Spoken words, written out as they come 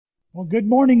Well, good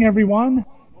morning, everyone.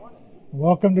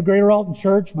 Welcome to Greater Alton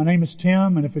Church. My name is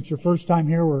Tim, and if it's your first time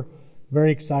here, we're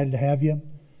very excited to have you.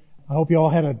 I hope you all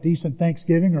had a decent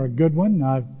Thanksgiving or a good one.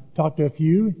 I've talked to a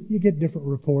few. You get different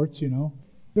reports, you know.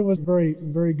 It was a very,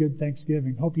 very good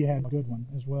Thanksgiving. Hope you had a good one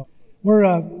as well.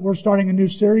 We're starting a new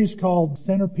series called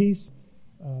Centerpiece.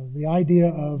 The idea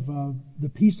of the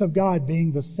peace of God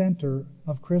being the center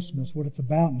of Christmas, what it's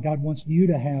about, and God wants you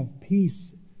to have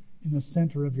peace in the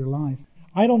center of your life.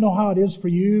 I don't know how it is for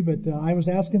you, but I was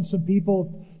asking some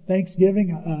people Thanksgiving,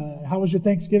 how was your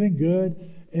Thanksgiving? Good.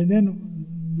 And then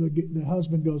the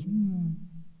husband goes,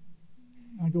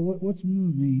 I go, what's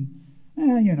mean?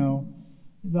 You know,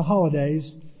 the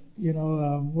holidays, you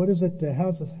know, what is it?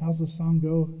 How's the song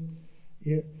go?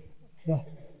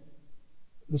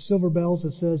 The Silver Bells,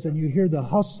 it says, and you hear the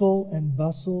hustle and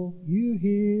bustle. You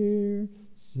hear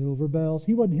silver bells.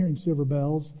 He wasn't hearing silver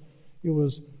bells. It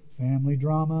was family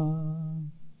drama,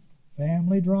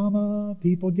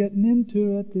 people getting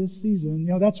into it this season.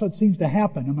 You know, that's what seems to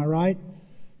happen, am I right?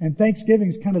 And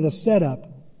Thanksgiving's kind of the setup.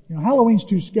 You know, Halloween's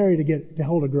too scary to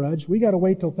hold a grudge. We gotta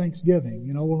wait till Thanksgiving,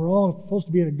 you know, when we're all supposed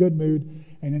to be in a good mood,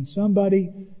 and then somebody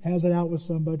has it out with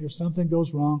somebody or something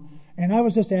goes wrong. And I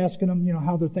was just asking them, you know,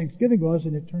 how their Thanksgiving was,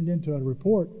 and it turned into a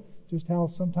report, just how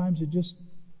sometimes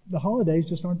the holidays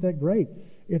just aren't that great.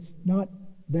 It's not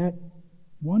that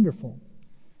wonderful.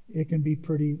 It can be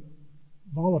pretty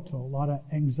volatile, a lot of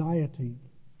anxiety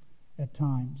at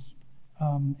times.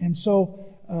 And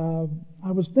so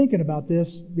I was thinking about this,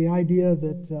 the idea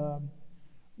that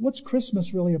what's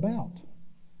Christmas really about?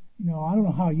 You know, I don't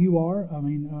know how you are. I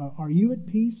mean, are you at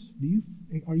peace?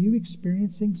 Are you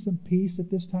experiencing some peace at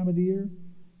this time of the year?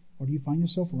 Or do you find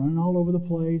yourself running all over the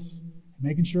place,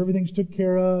 making sure everything's took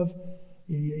care of,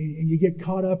 and you get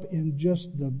caught up in just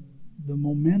the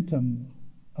momentum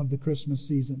of the Christmas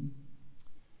season,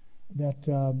 that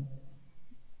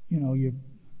you know,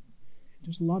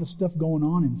 just a lot of stuff going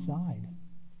on inside.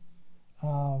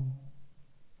 I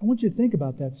want you to think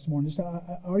about that this morning. Just,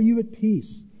 are you at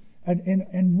peace?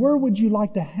 And where would you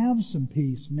like to have some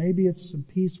peace? Maybe it's some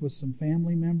peace with some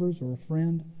family members or a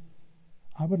friend.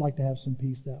 I would like to have some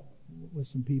peace with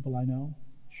some people I know.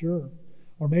 Sure.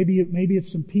 Or maybe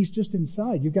it's some peace just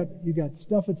inside. You've got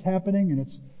stuff that's happening, and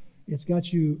it's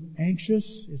got you anxious.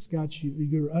 It's got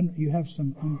you have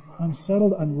some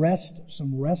unsettled unrest,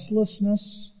 some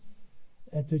restlessness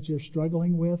that you're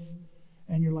struggling with.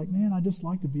 And you're like, man, I'd just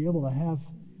like to be able to have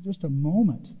just a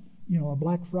moment, you know, a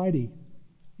Black Friday,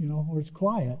 you know, where it's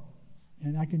quiet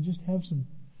and I can just have some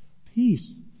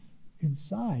peace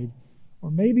inside.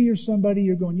 Or maybe you're somebody,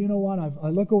 you're going, you know what, I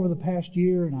look over the past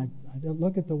year and I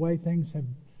look at the way things have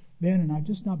been, and I've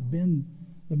just not been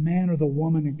the man or the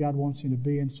woman that God wants you to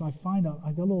be. And so I find out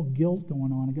I got a little guilt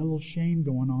going on, I got a little shame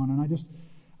going on, and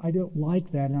I don't like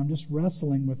that, and I'm just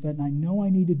wrestling with that, and I know I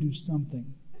need to do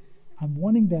something. I'm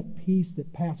wanting that peace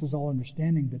that passes all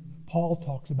understanding that Paul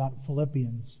talks about in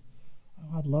Philippians.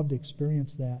 I'd love to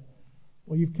experience that.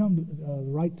 Well, you've come to the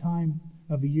right time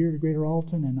of the year to Greater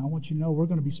Alton, and I want you to know we're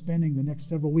going to be spending the next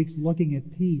several weeks looking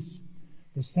at peace,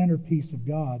 the centerpiece of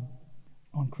God,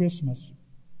 on Christmas.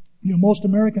 You know, most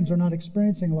Americans are not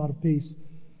experiencing a lot of peace.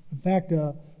 In fact,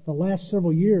 the last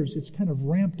several years, it's kind of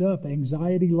ramped up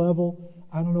anxiety level.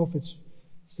 I don't know if it's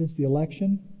since the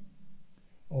election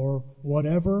or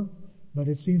whatever, but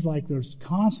it seems like there's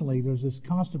this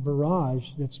constant barrage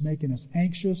that's making us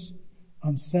anxious,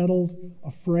 unsettled,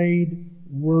 afraid,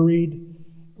 worried.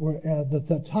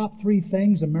 The top three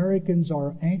things Americans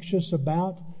are anxious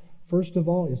about, first of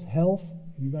all, is health.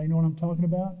 Anybody know what I'm talking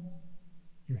about?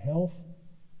 Your health.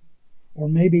 Or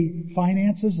maybe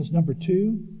finances is number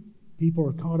two. People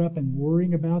are caught up in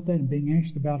worrying about that and being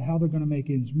anxious about how they're going to make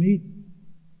ends meet.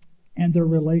 And their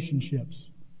relationships.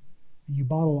 And you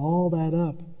bottle all that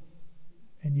up,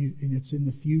 and it's in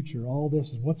the future. All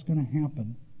this is what's going to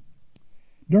happen.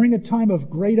 During a time of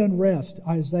great unrest,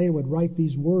 Isaiah would write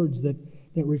these words that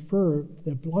a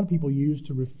lot of people use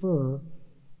to refer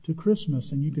to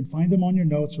Christmas. And you can find them on your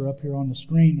notes or up here on the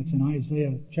screen. It's in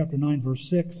Isaiah chapter 9, verse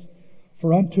 6.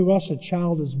 For unto us a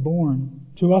child is born,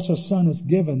 to us a son is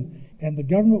given, and the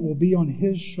government will be on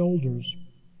his shoulders.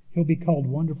 He'll be called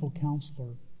Wonderful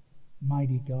Counselor,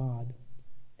 Mighty God,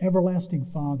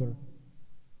 Everlasting Father,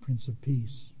 Prince of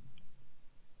Peace.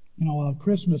 You know,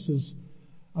 Christmas is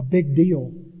a big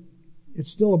deal.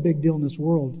 It's still a big deal in this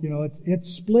world. You know,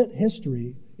 it's split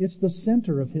history. It's the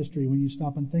center of history when you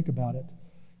stop and think about it.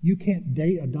 You can't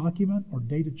date a document or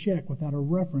date a check without a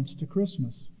reference to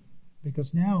Christmas.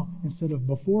 Because now, instead of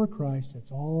before Christ,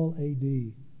 it's all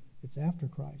AD. It's after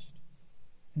Christ.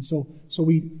 And so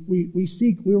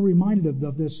we're reminded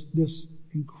of this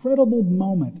incredible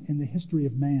moment in the history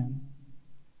of man.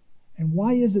 And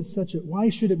why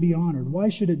should it be honored? Why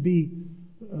should it be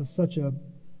such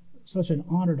an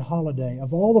honored holiday?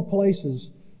 Of all the places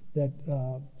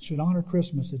that should honor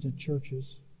Christmas, it's at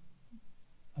churches.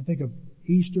 I think of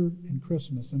Easter and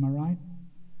Christmas. Am I right?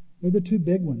 They're the two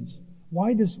big ones.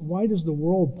 Why does the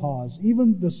world pause?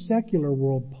 Even the secular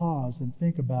world pause and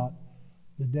think about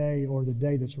the day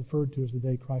that's referred to as the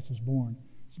day Christ was born.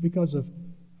 It's because of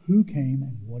who came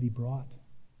and what He brought.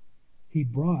 He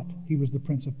was the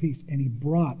Prince of Peace, and He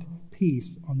brought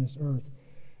peace on this earth.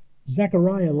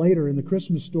 Zechariah later in the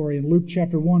Christmas story in Luke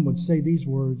chapter 1 would say these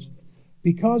words,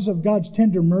 "Because of God's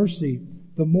tender mercy,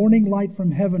 the morning light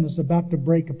from heaven is about to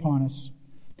break upon us,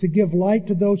 to give light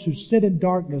to those who sit in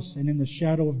darkness and in the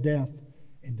shadow of death,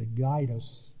 and to guide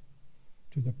us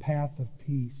to the path of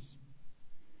peace."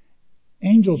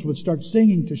 Angels would start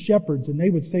singing to shepherds, and they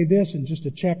would say this in just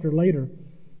a chapter later.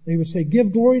 They would say,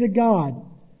 "Give glory to God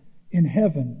in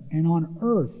heaven, and on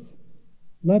earth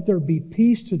let there be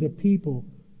peace to the people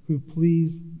who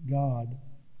please God."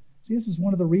 See, this is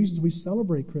one of the reasons we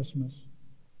celebrate Christmas.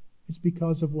 It's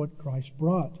because of what Christ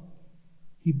brought.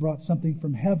 He brought something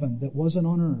from heaven that wasn't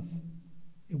on earth.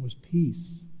 It was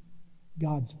peace.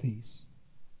 God's peace.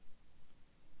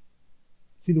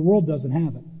 See, the world doesn't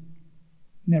have it.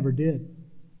 Never did.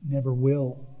 Never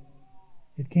will.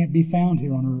 It can't be found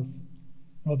here on earth.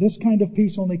 No, this kind of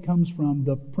peace only comes from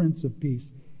the Prince of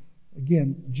Peace.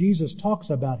 Again, Jesus talks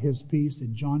about His peace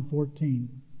in John 14.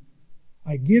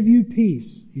 "I give you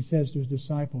peace," He says to His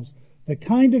disciples, "the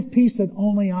kind of peace that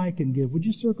only I can give." Would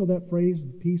you circle that phrase,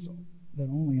 the peace that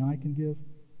only I can give?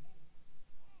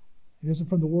 It isn't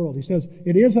from the world. He says,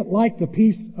 it isn't like the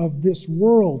peace of this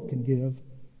world can give.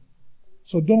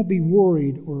 So don't be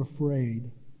worried or afraid.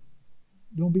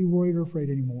 Don't be worried or afraid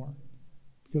anymore.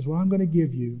 Because what I'm going to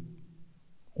give you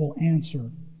will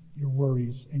answer your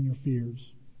worries and your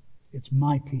fears. It's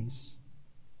my peace.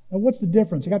 Now what's the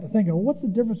difference? I got to thinking, well, what's the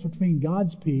difference between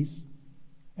God's peace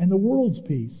and the world's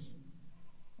peace?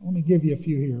 Let me give you a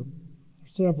few here.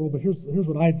 There's several, but here's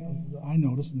what I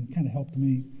noticed, and it kind of helped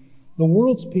me. The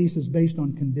world's peace is based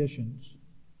on conditions.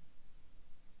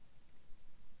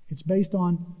 It's based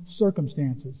on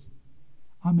circumstances.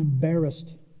 I'm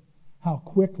embarrassed how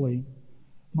quickly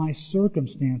my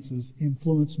circumstances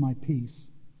influence my peace.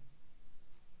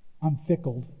 I'm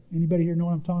fickle. Anybody here know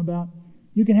what I'm talking about?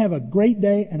 You can have a great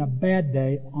day and a bad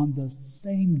day on the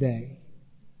same day.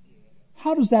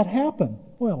 How does that happen?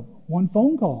 Well, one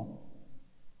phone call,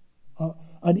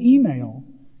 an email.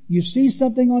 You see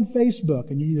something on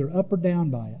Facebook and you're either up or down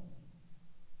by it.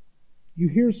 You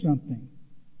hear something.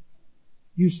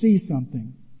 You see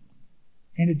something.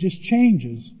 And it just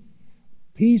changes.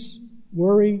 Peace,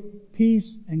 worry,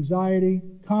 peace, anxiety,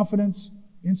 confidence,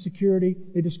 insecurity.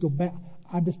 They just go back.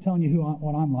 I'm just telling you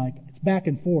what I'm like. It's back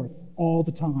and forth all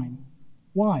the time.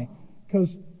 Why?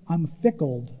 Because I'm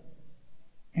fickle.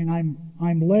 And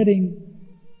I'm letting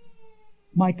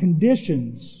my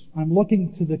conditions, I'm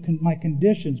looking to my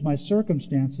conditions, my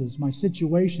circumstances, my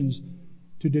situations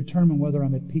to determine whether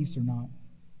I'm at peace or not.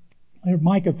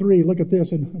 Micah 3, look at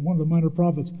this in one of the minor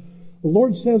prophets. The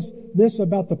Lord says this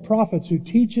about the prophets who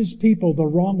teach His people the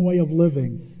wrong way of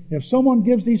living. If someone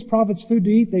gives these prophets food to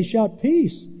eat, they shout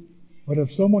peace. But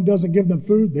if someone doesn't give them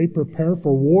food, they prepare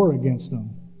for war against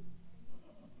them.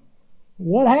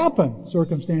 What happened?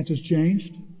 Circumstances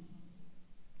changed.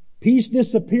 Peace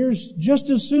disappears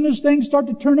just as soon as things start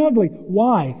to turn ugly.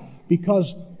 Why?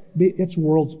 Because it's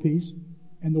world's peace.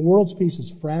 And the world's peace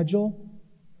is fragile.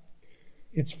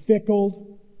 It's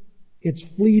fickle. It's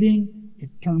fleeting. It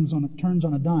turns on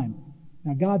a dime.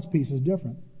 Now God's peace is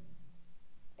different.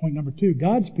 Point number 2,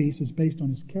 God's peace is based on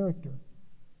His character,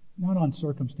 not on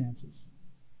circumstances,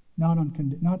 not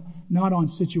on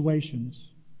situations.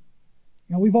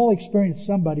 You know, we've all experienced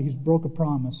somebody who's broke a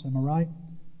promise, am I right?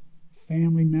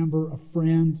 Family member, a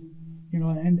friend, you know,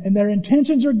 and their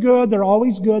intentions are good. They're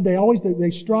always good.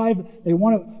 They strive. They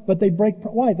want to, but they break.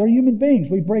 Why? They're human beings.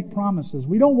 We break promises.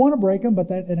 We don't want to break them,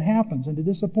 but it happens, and it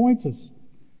disappoints us.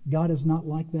 God is not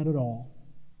like that at all.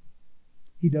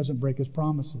 He doesn't break His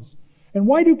promises. And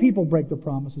why do people break the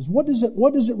promises? What does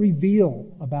it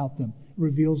reveal about them? It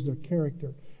reveals their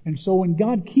character. And so when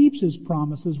God keeps His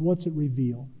promises, what's it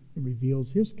reveal? It reveals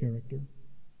His character.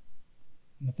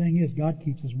 And the thing is, God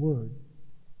keeps His word.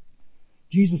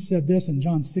 Jesus said this in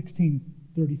John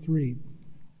 16:33.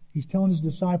 He's telling His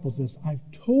disciples this. I've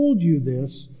told you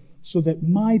this so that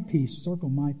my peace, circle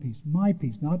my peace,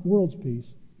 not world's peace.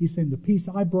 He's saying the peace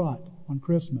I brought on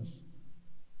Christmas,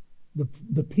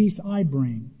 the peace I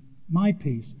bring, my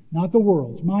peace, not the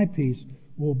world's, my peace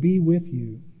will be with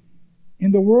you.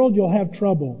 In the world you'll have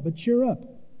trouble, but cheer up.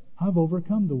 I've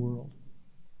overcome the world.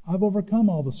 I've overcome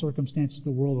all the circumstances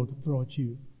the world will throw at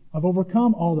you. I've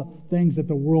overcome all the things that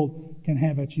the world can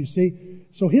have at you. See,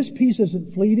 so His peace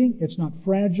isn't fleeting. It's not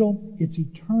fragile. It's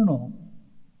eternal.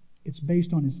 It's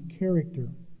based on His character.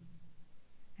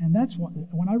 And that's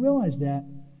when I realize that,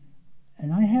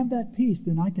 and I have that peace,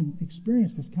 then I can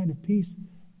experience this kind of peace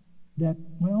that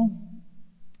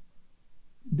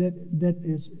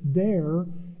is there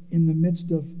in the midst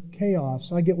of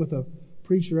chaos. I get with a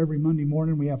preacher every Monday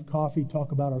morning. We have coffee,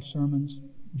 talk about our sermons.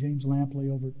 James Lampley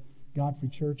over at Godfrey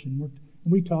Church, and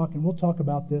we talk, and we'll talk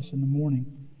about this in the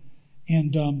morning.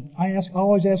 And I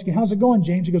always ask him, how's it going,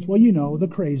 James? He goes, well, the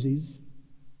crazies.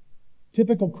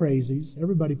 Typical crazies.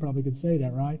 Everybody probably could say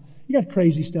that, right? You got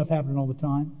crazy stuff happening all the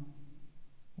time.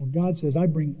 Well, God says,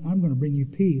 I'm going to bring you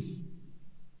peace.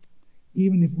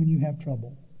 Even if when you have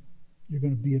trouble, you're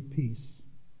going to be at peace.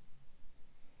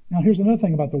 Now, here's another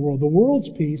thing about the world. The world's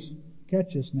peace,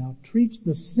 catch this now, treats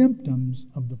the symptoms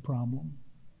of the problem.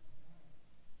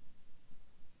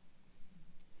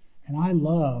 And I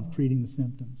love treating the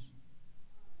symptoms.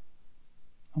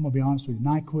 I'm going to be honest with you.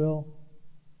 NyQuil.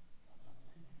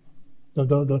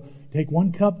 Take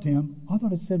 1 cup, Tim. I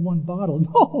thought it said 1 bottle.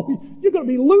 No, you're going to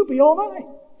be loopy all night.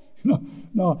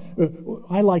 No.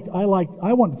 I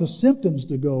want the symptoms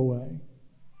to go away.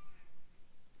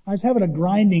 I was having a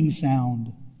grinding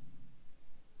sound.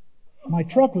 My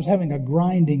truck was having a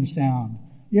grinding sound.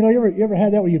 You ever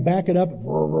had that where you back it up?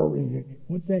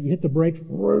 What's that? You hit the brakes.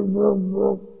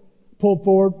 Pull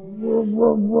forward.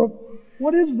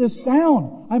 What is this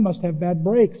sound? I must have bad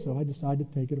brakes. So I decided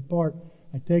to take it apart.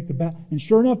 I take the back, and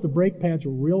sure enough, the brake pads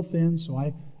were real thin, so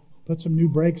I put some new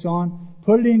brakes on,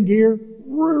 put it in gear.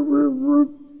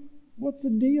 What's the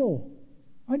deal?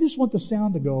 I just want the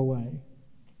sound to go away.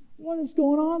 What is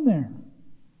going on there?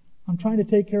 I'm trying to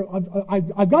take care of,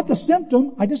 I've got the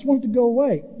symptom, I just want it to go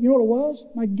away. You know what it was?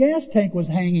 My gas tank was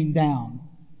hanging down.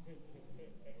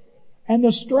 And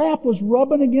the strap was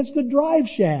rubbing against the drive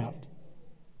shaft.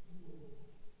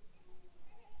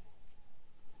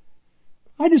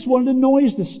 I just wanted the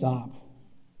noise to stop.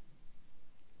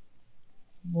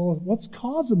 Well, what's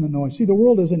causing the noise? See, the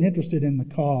world isn't interested in the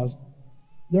cause.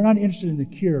 They're not interested in the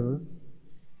cure.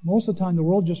 Most of the time, the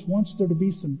world just wants there to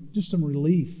be some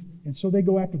relief. And so they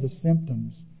go after the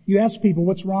symptoms. You ask people,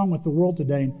 what's wrong with the world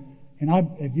today? And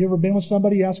have you ever been with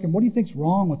somebody, you ask them, what do you think's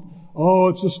wrong with,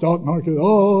 it's the stock market.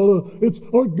 It's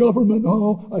our government.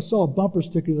 I saw a bumper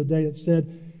sticker the other day that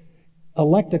said,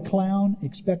 elect a clown,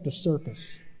 expect a circus.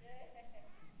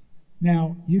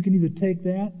 Now, you can either take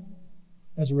that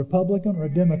as a Republican or a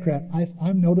Democrat.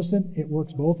 I'm noticing it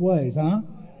works both ways, huh?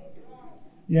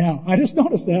 Yeah, I just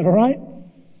noticed that, all right?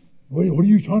 What are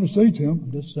you trying to say, Tim?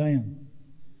 I'm just saying.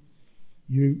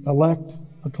 You elect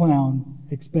a clown,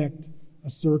 expect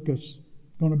a circus.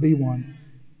 Going to be one.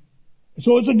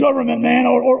 So it's the government, man,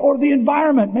 or the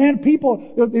environment, man.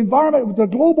 People, the environment, the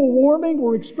global warming,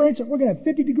 we're going to have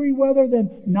 50-degree weather,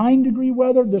 then 9-degree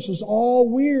weather. This is all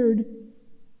weird.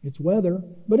 It's weather,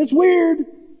 but it's weird.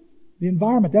 The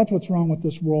environment, that's what's wrong with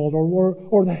this world.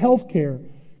 Or the healthcare.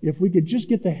 If we could just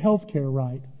get the healthcare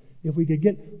right, if we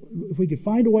could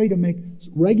find a way to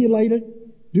regulate it,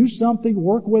 do something,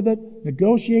 work with it,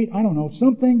 negotiate, I don't know,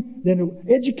 something, then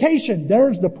education,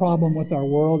 there's the problem with our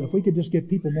world. If we could just get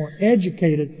people more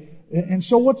educated. And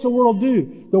so what's the world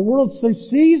do? The world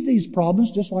sees these problems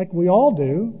just like we all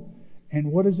do.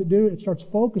 And what does it do? It starts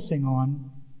focusing on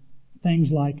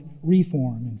things like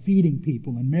reform and feeding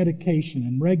people and medication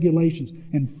and regulations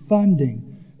and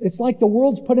funding. It's like the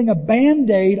world's putting a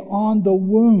Band-Aid on the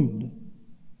wound.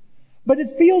 But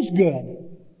it feels good.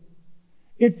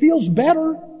 It feels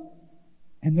better.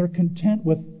 And they're content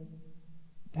with,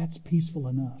 that's peaceful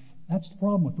enough. That's the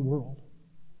problem with the world.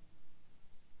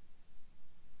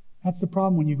 That's the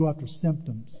problem when you go after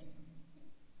symptoms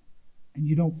and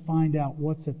you don't find out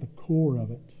what's at the core of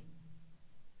it.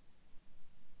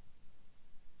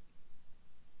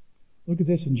 Look at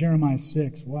this in Jeremiah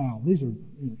 6. Wow, these are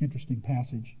an interesting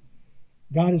passage.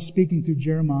 God is speaking through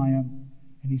Jeremiah,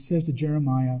 and He says to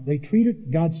Jeremiah,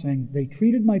 God's saying, they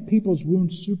treated my people's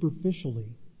wounds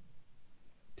superficially,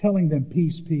 telling them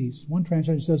peace, peace. One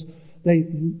translation says,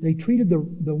 they treated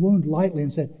the wound lightly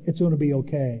and said, it's going to be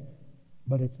okay,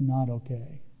 but it's not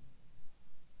okay.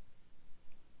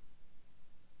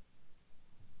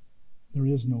 There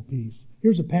is no peace.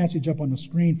 Here's a passage up on the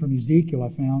screen from Ezekiel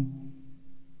I found.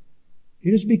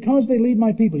 It is because they lead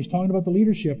my people. He's talking about the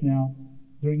leadership now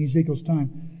during Ezekiel's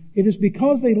time. It is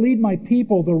because they lead my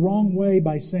people the wrong way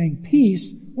by saying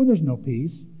peace when there's no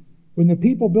peace. When the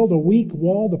people build a weak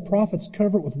wall, the prophets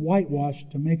cover it with whitewash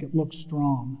to make it look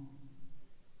strong.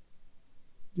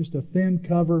 Just a thin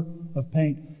cover of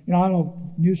paint. You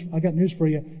know, I got news for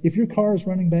you. If your car is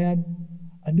running bad,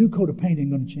 a new coat of paint ain't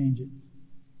going to change it.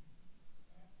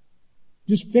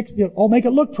 Just fix it. I'll make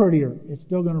it look prettier. It's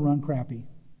still going to run crappy.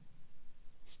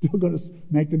 It's still going to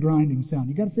make the grinding sound.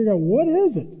 You got to figure out, what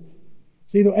is it?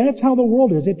 See, that's how the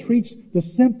world is. It treats the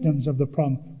symptoms of the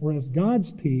problem, whereas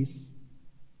God's peace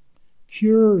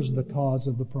cures the cause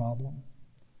of the problem.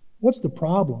 What's the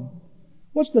problem?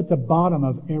 What's at the bottom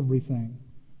of everything?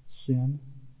 Sin.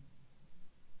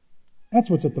 That's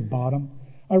what's at the bottom.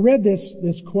 I read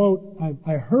this quote.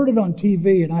 I heard it on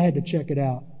TV and I had to check it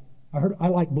out. I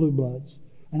like Blue Bloods,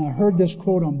 and I heard this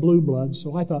quote on Blue Bloods,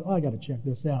 so I thought, I got to check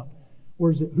this out.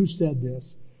 Where is it? Who said this?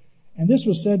 And this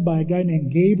was said by a guy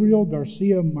named Gabriel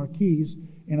Garcia Marquez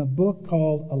in a book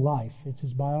called A Life. It's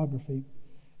his biography.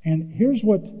 And here's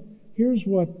what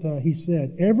he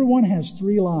said. Everyone has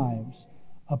 3 lives: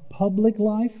 a public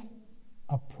life,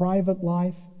 a private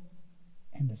life,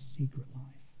 and a secret life.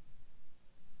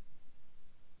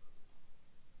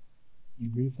 You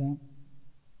agree with that?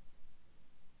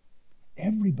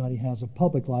 Everybody has a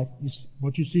public life.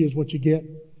 What you see is what you get.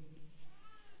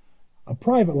 A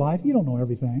private life, you don't know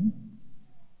everything.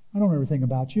 I don't know everything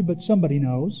about you, but somebody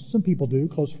knows. Some people do,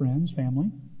 close friends,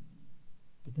 family.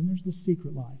 But then there's the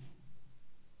secret life.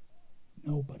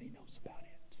 Nobody knows about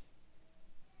it.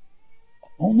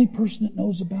 The only person that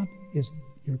knows about it is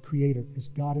your Creator, is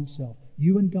God Himself.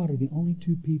 You and God are the only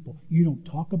 2 people. You don't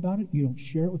talk about it. You don't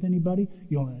share it with anybody.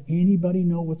 You don't let anybody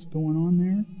know what's going on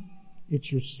there.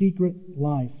 It's your secret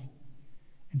life.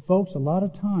 And folks, a lot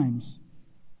of times,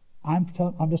 I'm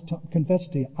just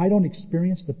confessing to you, I don't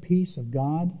experience the peace of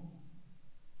God.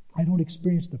 I don't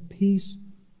experience the peace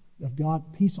of God,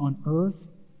 peace on earth,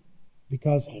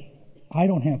 because I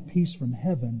don't have peace from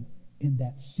heaven in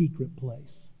that secret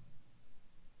place.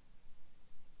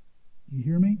 You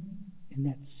hear me? In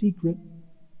that secret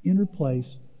inner place,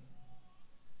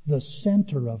 the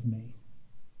center of me,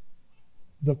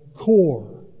 the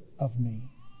core of me,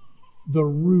 the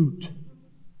root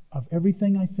of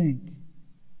everything I think,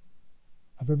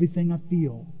 of everything I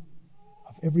feel,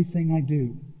 of everything I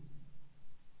do.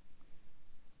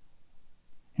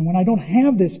 And when I don't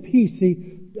have this peace,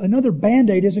 see, another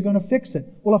Band-Aid isn't going to fix it.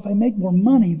 Well, if I make more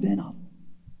money, then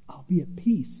I'll be at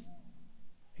peace.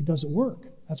 It doesn't work.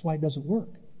 That's why it doesn't work.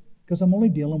 Because I'm only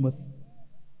dealing with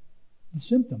the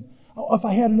symptom. Oh, if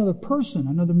I had another person,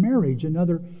 another marriage,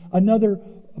 another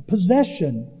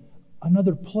possession,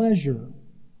 another pleasure.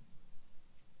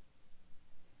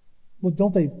 Well,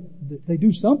 don't they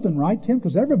do something, right, Tim?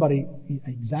 Because everybody,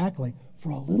 exactly,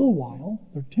 for a little while,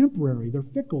 they're temporary, they're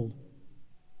fickle.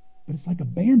 But it's like a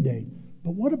Band-Aid.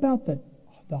 But what about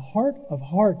the heart of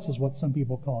hearts is what some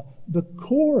people call it. The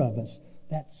core of us,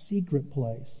 that secret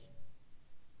place.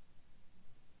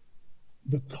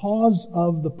 The cause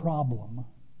of the problem.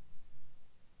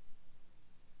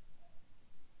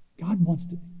 God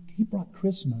He brought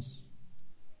Christmas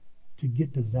to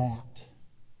get to that.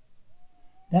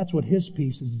 That's what His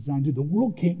peace is designed to do. The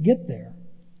world can't get there,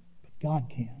 but God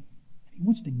can. He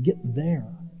wants to get there.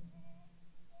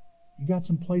 You got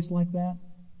some place like that?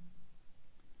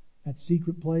 That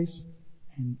secret place?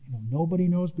 And nobody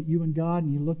knows but you and God,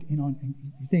 and you look, and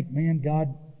you think, man,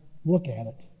 God, look at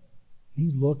it.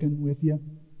 He's looking with you.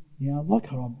 Yeah, look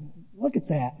at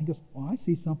that. He goes, well, I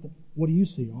see something. What do you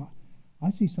see? Oh,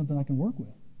 I see something I can work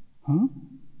with. Huh?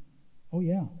 Oh,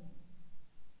 yeah.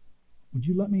 Would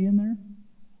you let me in there?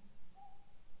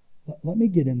 Let me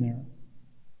get in there.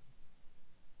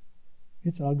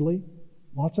 It's ugly.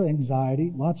 Lots of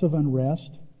anxiety. Lots of unrest.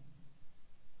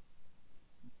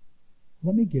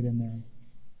 Let me get in there.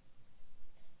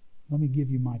 Let me give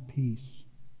you my peace.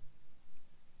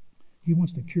 He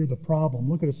wants to cure the problem.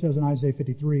 Look at what it says in Isaiah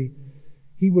 53.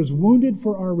 He was wounded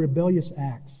for our rebellious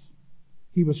acts.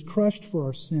 He was crushed for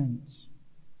our sins.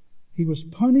 He was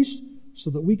punished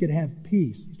so that we could have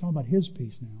peace. He's talking about His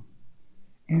peace now.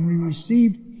 And we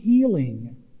received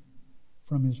healing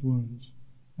from His wounds.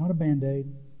 Not a Band-Aid,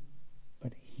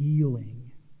 but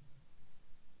healing.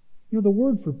 The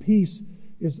word for peace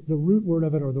is the root word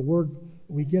of it, or the word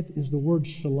we get is the word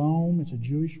shalom. It's a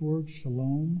Jewish word,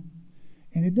 shalom.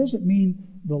 And it doesn't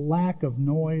mean the lack of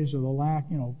noise or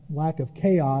the lack of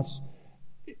chaos.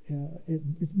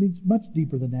 It means much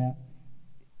deeper than that.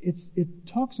 It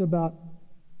talks about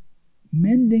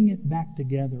mending it back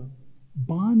together,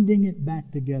 bonding it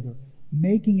back together,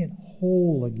 making it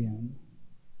whole again.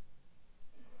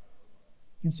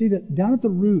 You can see that down at the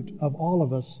root of all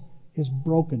of us is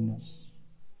brokenness.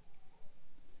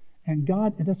 And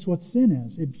that's what sin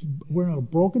is. We're in a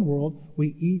broken world. We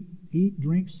eat,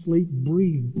 drink, sleep,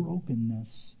 breathe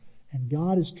brokenness And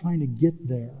God is trying to get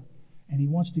there. And He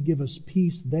wants to give us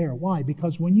peace there. Why?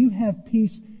 Because when you have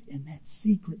peace in that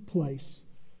secret place,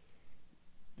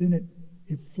 then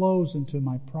it flows into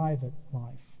my private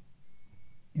life,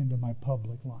 into my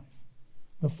public life.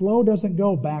 The flow doesn't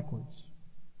go backwards.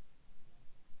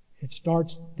 It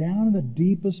starts down in the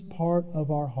deepest part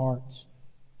of our hearts.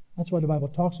 That's why the Bible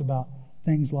talks about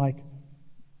things like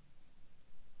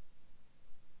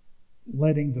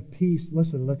letting the peace,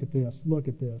 listen, look at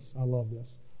this, I love this.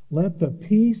 Let the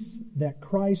peace that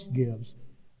Christ gives,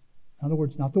 in other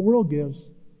words, not the world gives.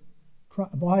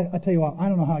 Boy, I tell you what, I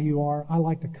don't know how you are. I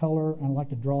like to color and I like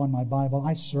to draw in my Bible.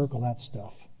 I circle that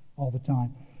stuff all the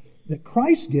time. That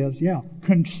Christ gives,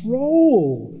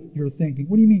 control your thinking.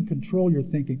 What do you mean control your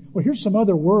thinking? Well, here's some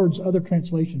other words, other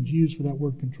translations use for that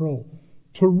word control.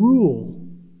 To rule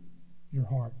your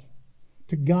heart.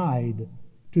 To guide.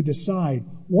 To decide.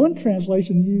 One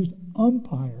translation used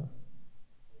umpire.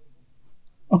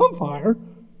 Umpire?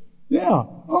 Yeah,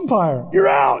 umpire. You're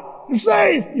out. You're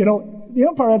safe. The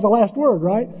umpire has the last word,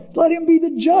 right? Let him be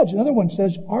the judge. Another one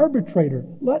says arbitrator.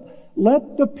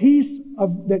 Let the peace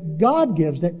that God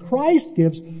gives, that Christ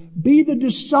gives, be the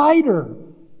decider,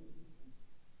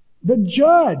 the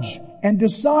judge, and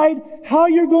decide how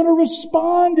you're going to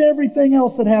respond to everything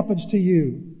else that happens to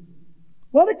you.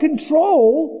 Let it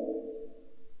control,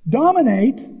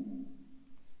 dominate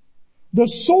the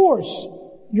source,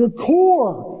 your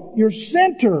core, your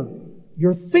center,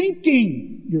 your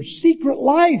thinking, your secret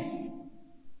life.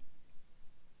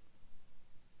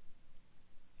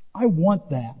 I want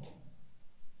that.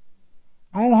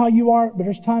 I don't know how you are, but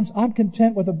there's times I'm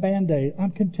content with a Band-Aid.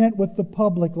 I'm content with the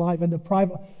public life and the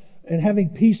private, and having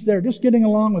peace there, just getting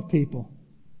along with people.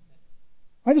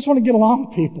 I just want to get along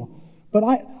with people. But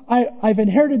I've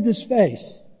inherited this face.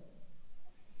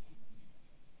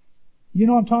 You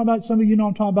know what I'm talking about? Some of you know what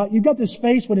I'm talking about. You've got this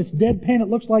face when it's deadpan, it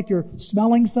looks like you're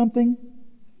smelling something.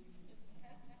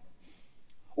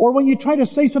 Or when you try to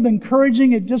say something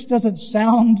encouraging, it just doesn't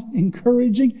sound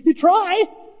encouraging. You try.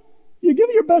 You give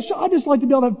it your best shot. I just like to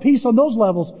be able to have peace on those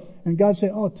levels. And God say,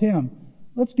 oh, Tim,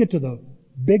 let's get to the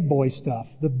big boy stuff,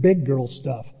 the big girl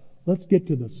stuff. Let's get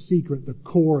to the secret, the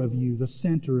core of you, the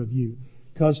center of you.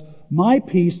 Because my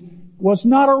peace was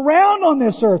not around on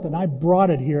this earth, and I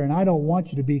brought it here, and I don't want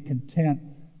you to be content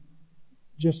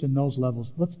just in those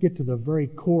levels. Let's get to the very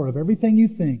core of everything you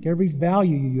think, every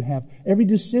value you have, every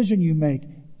decision you make,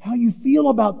 how you feel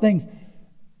about things.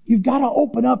 You've got to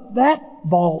open up that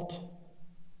vault.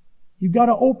 You've got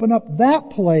to open up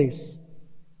that place.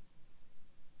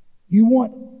 You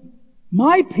want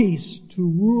my peace to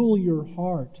rule your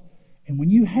heart. And when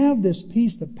you have this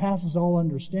peace that passes all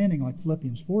understanding, like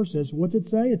Philippians 4 says, what's it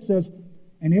say? It says,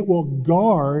 and it will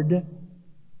guard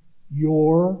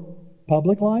your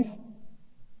public life,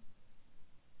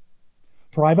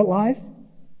 private life.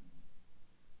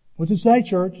 What's it say,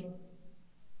 church?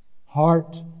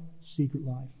 Heart, secret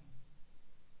life.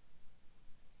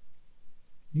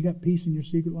 You got peace in your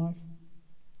secret life?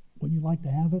 Wouldn't you like to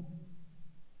have it?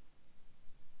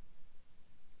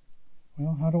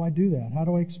 Well, how do I do that? How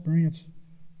do I experience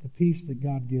the peace that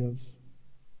God gives?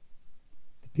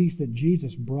 The peace that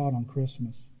Jesus brought on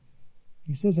Christmas.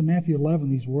 He says in Matthew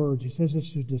 11 these words. He says this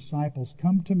to His disciples,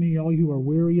 come to me, all you who are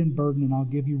weary and burdened, and I'll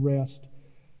give you rest.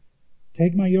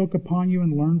 Take my yoke upon you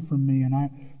and learn from me,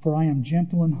 for I am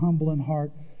gentle and humble in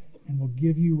heart, and will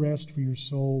give you rest for your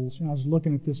souls. I was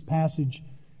looking at this passage,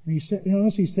 and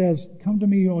he says, come to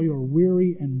me, all you are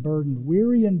weary and burdened.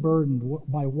 Weary and burdened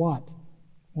by what?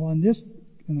 Well, in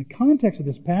the context of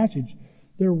this passage,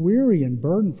 they're weary and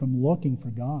burdened from looking for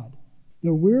God.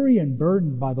 They're weary and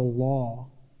burdened by the law,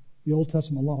 the Old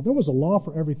Testament law. There was a law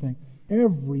for everything.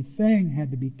 Everything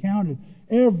had to be counted.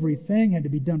 Everything had to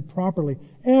be done properly.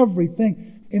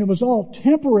 Everything. And it was all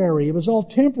temporary. It was all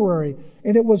temporary.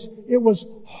 And it was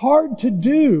hard to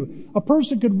do. A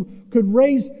person could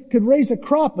raise a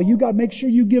crop, but you got to make sure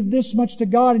you give this much to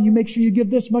God, and you make sure you give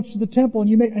this much to the temple,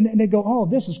 and they go, oh,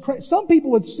 this is crazy. Some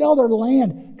people would sell their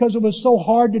land because it was so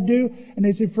hard to do, and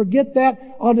they say, forget that,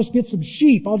 I'll just get some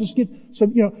sheep, I'll just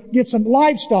get some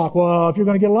livestock. Well, if you're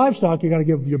going to get livestock, you got to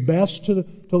give your best to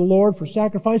the Lord for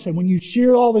sacrifice, and when you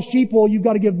shear all the sheep, well, you've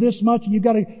got to give this much, and you've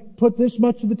got to put this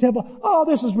much to the temple. Oh,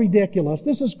 this is ridiculous.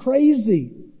 This is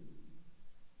crazy.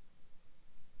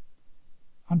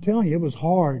 I'm telling you, it was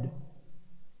hard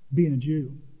being a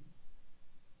Jew.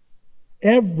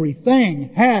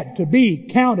 Everything had to be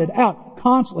counted out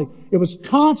constantly. It was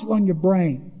constantly on your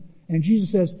brain. And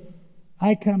Jesus says,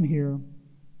 I come here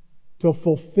to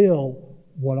fulfill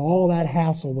what all that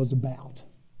hassle was about.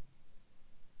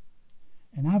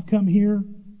 And I've come here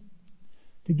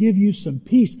to give you some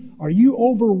peace. Are you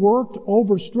overworked,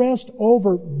 overstressed,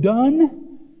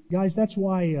 overdone? Guys, that's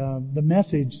why the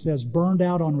Message says burned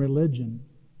out on religion.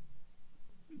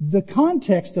 The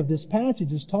context of this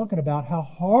passage is talking about how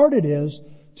hard it is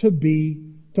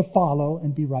to follow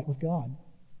and be right with God.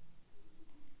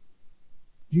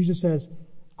 Jesus says,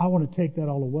 I want to take that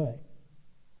all away.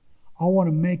 I want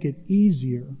to make it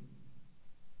easier.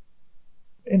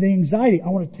 And the anxiety, I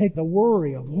want to take the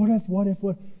worry of what if.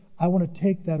 I want to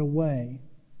take that away.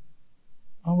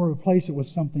 I want to replace it with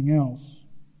something else.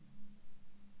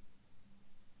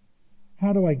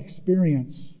 How do I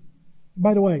experience?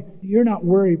 By the way, you're not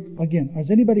worried. Again, is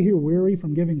anybody here weary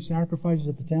from giving sacrifices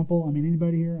at the temple? I mean,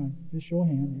 anybody here? Just show a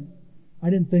hand. I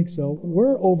didn't think so.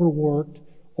 We're overworked,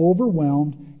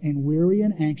 overwhelmed, and weary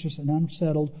and anxious and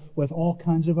unsettled with all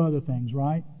kinds of other things,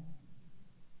 right?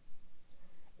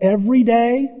 Every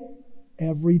day.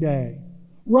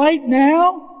 Right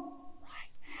now,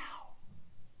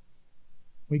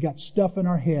 we got stuff in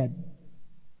our head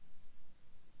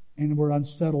and we're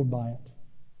unsettled by it.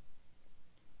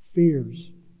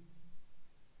 Fears,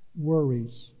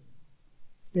 worries,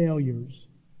 failures,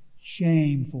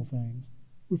 shameful things.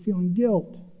 We're feeling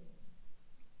guilt.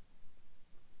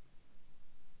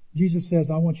 Jesus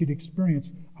says, I want you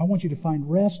to find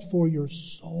rest for your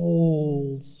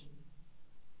souls.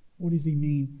 What does he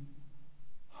mean?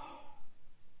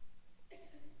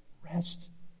 Rest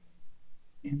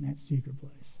in that secret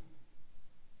place.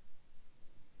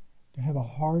 To have a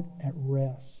heart at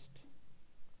rest.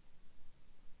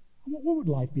 What would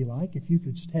life be like if you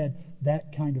could just had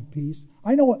that kind of peace?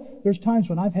 I know there's times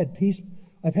when I've had peace,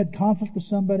 I've had conflict with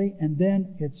somebody, and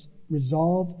then it's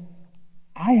resolved.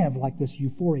 I have like this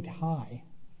euphoric high,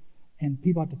 and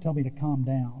people have to tell me to calm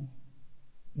down.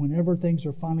 Whenever things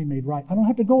are finally made right, I don't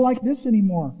have to go like this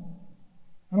anymore.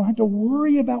 I don't have to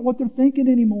worry about what they're thinking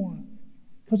anymore.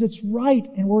 Because it's right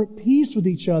and we're at peace with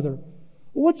each other.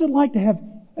 What's it like to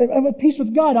I'm at peace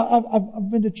with God?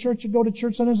 I've been to church, go to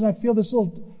church sometimes, and I feel this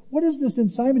what is this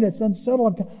inside me that's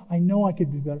unsettled? I know I could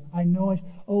be better.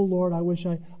 Oh Lord,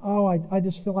 I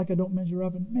just feel like I don't measure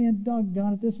up. And man,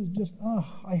 doggone it, this is just,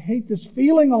 I hate this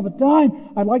feeling all the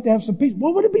time. I'd like to have some peace.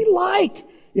 What would it be like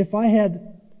if I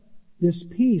had this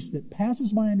peace that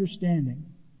passes my understanding,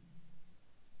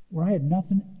 where I had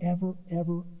nothing ever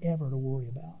to worry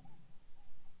about?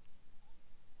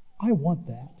 I want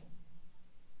that.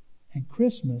 And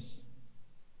Christmas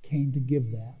came to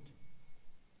give that.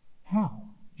 How?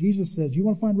 Jesus says, you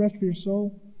want to find rest for your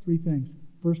soul? 3 things.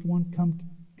 First one, come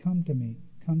to me.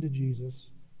 Come to Jesus.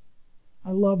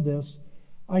 I love this.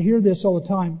 I hear this all the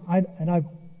time. I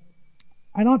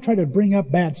don't try to bring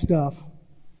up bad stuff.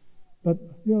 But,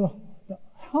 the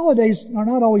holidays are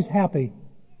not always happy.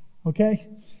 Okay?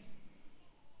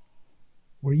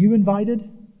 Were you invited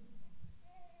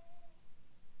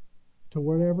to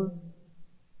whatever?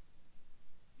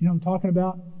 You know what I'm talking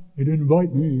about? They didn't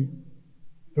invite me.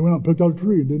 They went out and picked out a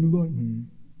tree and didn't invite me.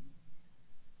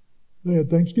 They had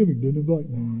Thanksgiving, didn't invite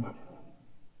me.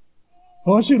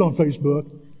 Oh, I see it on Facebook.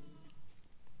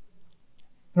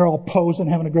 They're all posing,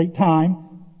 having a great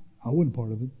time. I wasn't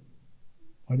part of it.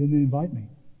 Why didn't they invite me?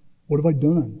 What have I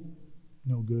done?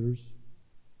 No gooders.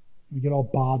 We get all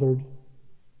bothered.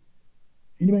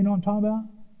 Anybody know what I'm talking about?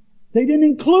 They didn't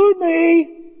include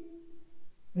me.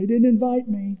 They didn't invite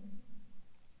me.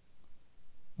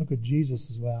 Look what Jesus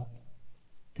is about.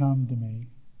 Come to me.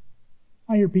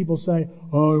 I hear people say,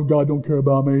 oh, God don't care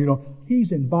about me.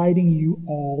 He's inviting you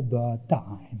all the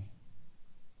time.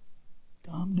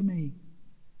 Come to me.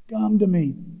 Come to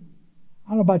me. I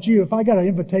don't know about you. If I got an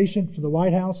invitation to the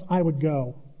White House, I would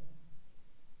go.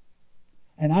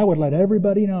 And I would let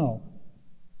everybody know.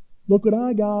 Look what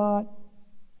I got.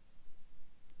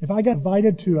 If I got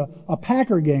invited to a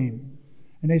Packer game,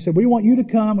 and they said, we want you to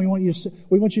come, we want you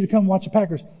to come and watch the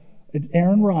Packers.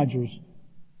 Aaron Rodgers.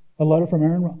 A letter from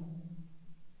Aaron Rodgers.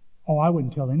 Oh, I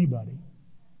wouldn't tell anybody.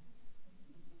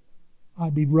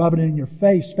 I'd be rubbing it in your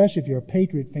face, especially if you're a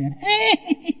Patriot fan.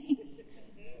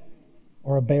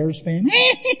 Or a Bears fan.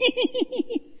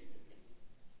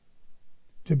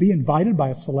 To be invited by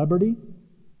a celebrity.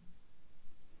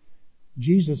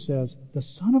 Jesus says, the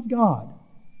Son of God,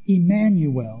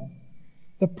 Emmanuel,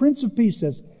 the Prince of Peace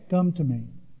says, come to me.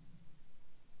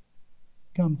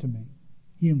 Come to me.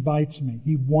 He invites me.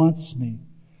 He wants me.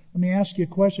 Let me ask you a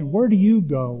question. Where do you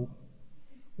go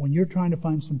when you're trying to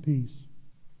find some peace?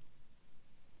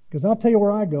 Because I'll tell you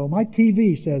where I go. My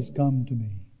TV says, come to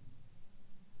me.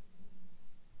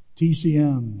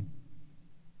 TCM,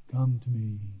 come to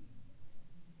me.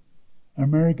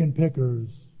 American Pickers,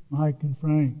 Mike and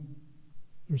Frank,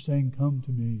 they're saying, come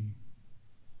to me.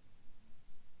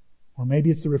 Or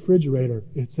maybe it's the refrigerator.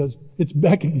 It says, it's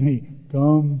beckoning me.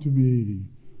 Come to me.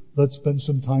 Let's spend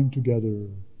some time together.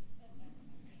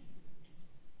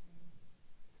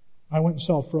 I went and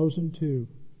saw Frozen 2.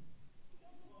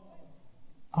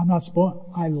 I'm not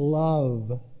spoiled. I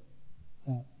love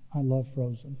that. I love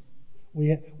Frozen.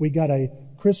 We got a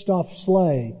Christoph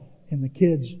sleigh in the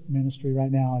kids ministry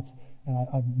right now.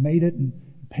 I've made it and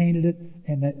painted it,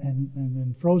 and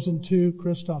then Frozen 2,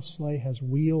 Christoph's sleigh has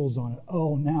wheels on it.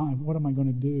 Oh, now what am I going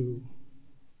to do?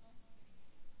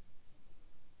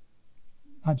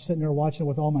 I'm sitting there watching it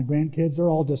with all my grandkids. They're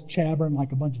all just chattering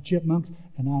like a bunch of chipmunks,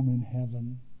 and I'm in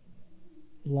heaven,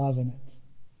 loving it.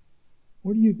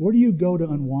 Where do you go to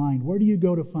unwind? Where do you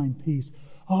go to find peace?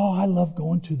 Oh, I love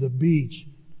going to the beach.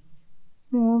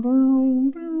 Oh,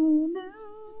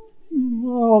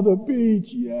 the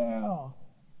beach, yeah.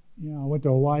 Yeah, I went to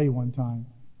Hawaii one time.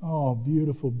 Oh,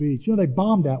 beautiful beach. They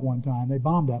bombed that one time. They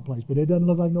bombed that place, but it doesn't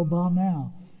look like no bomb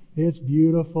now. It's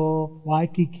beautiful.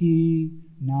 Waikiki,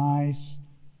 nice.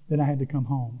 Then I had to come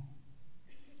home.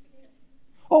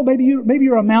 Oh, maybe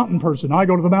you're a mountain person. I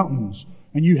go to the mountains.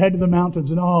 And you head to the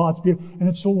mountains and it's beautiful. And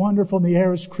it's so wonderful and the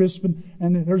air is crisp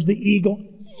and there's the eagle.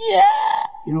 Yeah!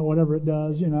 Whatever it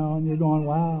does, and you're going,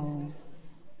 wow.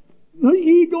 The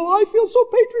eagle, I feel so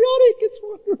patriotic. It's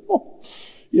wonderful.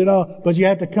 But you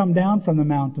have to come down from the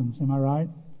mountains, am I right?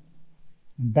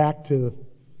 And back to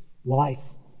life.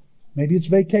 Maybe it's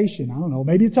vacation, I don't know.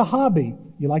 Maybe it's a hobby.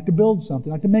 You like to build something,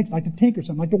 like to tinker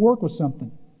something, like to work with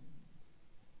something.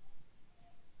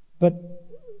 But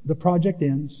the project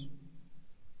ends.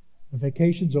 The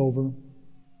vacation's over.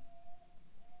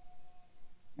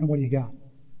 And what do you got?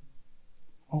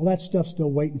 All that stuff's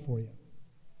still waiting for you.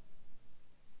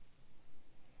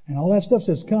 And all that stuff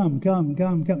says, come, come,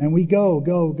 come, come. And we go.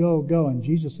 And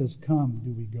Jesus says, come,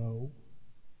 do we go?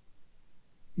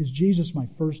 Is Jesus my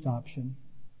first option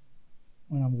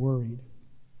when I'm worried?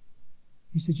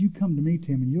 He says, you come to me,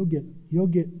 Tim, and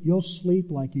you'll sleep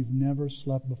like you've never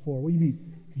slept before. What do you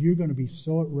mean? You're going to be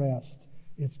so at rest.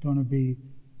 It's going to be,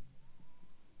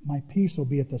 my peace will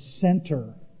be at the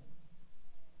center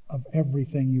of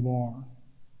everything you are.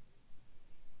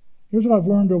 Here's what I've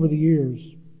learned over the years.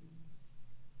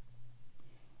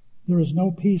 There is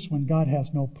no peace when God has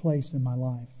no place in my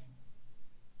life.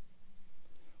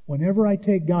 Whenever I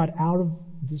take God out of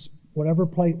this, whatever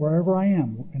place, wherever I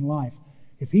am in life,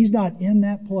 if He's not in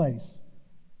that place,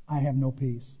 I have no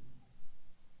peace.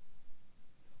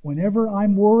 Whenever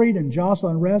I'm worried and jostle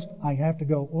and rest, I have to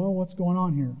go, well, what's going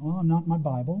on here? Well, I'm not in my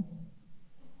Bible.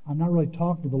 I'm not really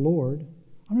talking to the Lord.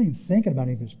 I'm not even thinking about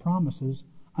any of His promises.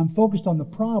 I'm focused on the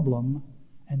problem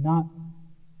and not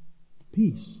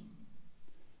peace.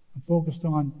 I'm focused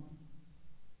on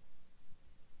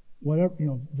whatever,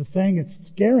 the thing that's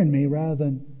scaring me rather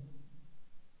than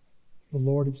the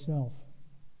Lord Himself.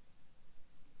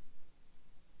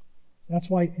 That's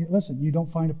why, listen, you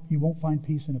won't find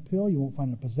peace in a pill, you won't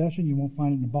find it in a possession, you won't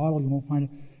find it in a bottle, you won't find it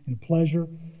in a pleasure.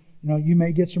 You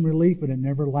may get some relief, but it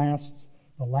never lasts.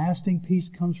 The lasting peace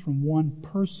comes from one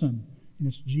person, and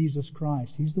it's Jesus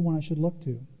Christ. He's the one I should look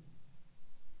to.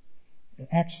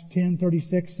 Acts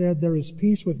 10:36 said, there is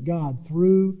peace with God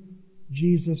through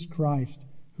Jesus Christ,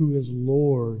 who is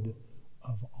Lord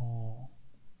of all.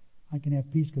 I can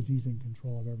have peace because He's in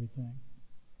control of everything.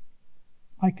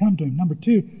 I come to Him. Number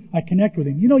 2, I connect with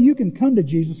Him. You can come to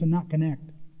Jesus and not connect.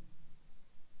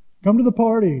 Come to the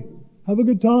party. Have a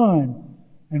good time.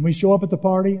 And we show up at the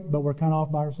party, but we're kind of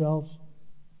off by ourselves.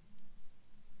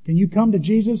 Can you come to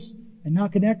Jesus and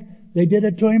not connect? They did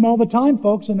it to Him all the time,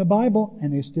 folks, in the Bible,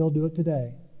 and they still do it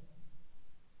today.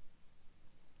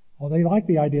 Well, they like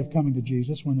the idea of coming to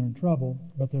Jesus when they're in trouble,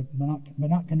 but they're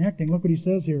not connecting. Look what He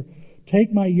says here.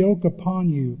 Take my yoke upon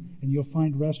you, and you'll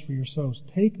find rest for your souls.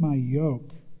 Take my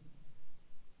yoke.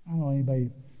 I don't know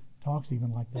anybody talks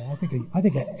even like that. I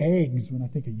think of eggs when I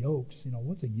think of yolks.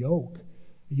 What's a yoke?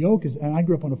 A yoke is, and I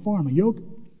grew up on a farm. A yoke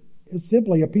is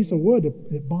simply a piece of wood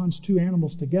that bonds two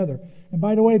animals together. And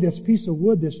by the way, this piece of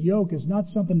wood, this yoke, is not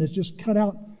something that's just cut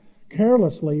out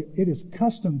carelessly. It is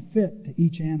custom fit to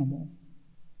each animal.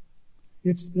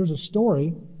 There's a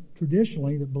story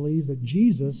traditionally that believes that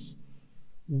Jesus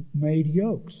made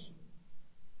yokes.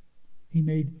 He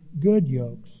made good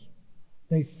yokes.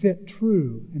 They fit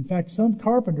true. In fact, some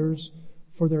carpenters,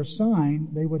 for their sign,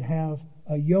 they would have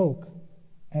a yoke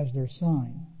as their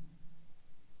sign.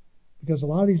 Because a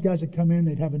lot of these guys that come in,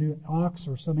 they'd have a new ox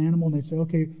or some animal, and they'd say,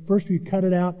 okay, first we cut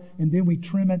it out, and then we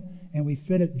trim it, and we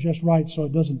fit it just right so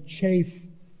it doesn't chafe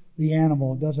the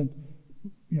animal. It doesn't,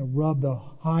 rub the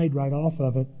hide right off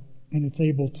of it, and it's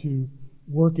able to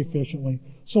work efficiently.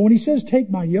 So when He says, take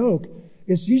my yoke,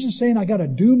 is Jesus saying I got to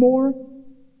do more?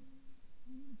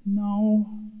 No.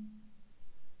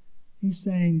 He's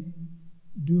saying,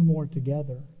 do more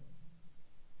together.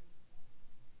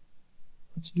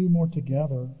 Let's do more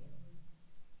together.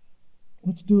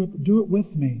 Let's do it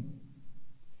with me.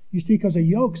 You see, because a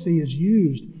yoke, is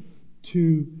used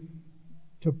to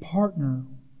partner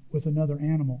with another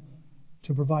animal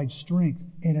to provide strength,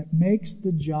 and it makes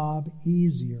the job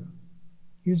easier.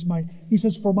 He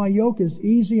says, for my yoke is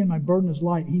easy and my burden is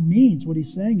light. He means, what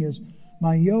he's saying is,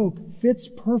 my yoke fits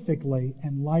perfectly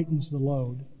and lightens the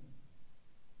load.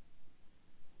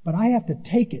 But I have to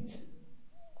take it.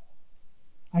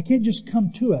 I can't just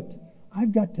come to it.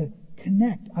 I've got to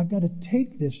connect. I've got to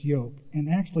take this yoke and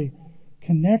actually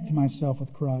connect myself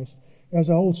with Christ. There's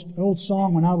an old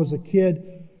song when I was a kid.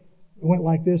 It went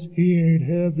like this. He ain't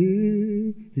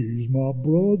heavy. He's my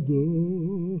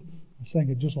brother. I sang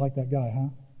it just like that guy, huh?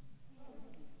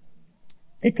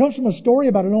 It comes from a story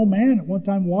about an old man at one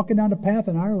time walking down a path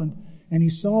in Ireland, and he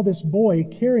saw this boy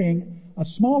carrying a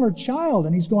smaller child,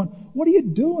 and he's going, what are you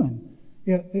doing?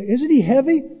 Isn't he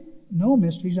heavy? No,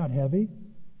 mister, he's not heavy.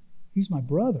 He's my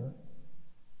brother.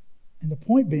 And the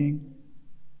point being,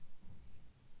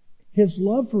 his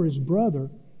love for his brother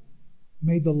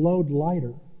made the load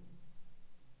lighter.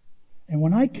 And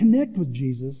when I connect with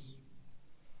Jesus,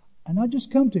 and I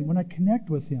just come to Him, when I connect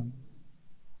with Him,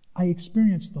 I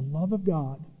experience the love of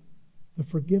God, the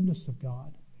forgiveness of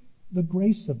God, the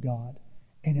grace of God,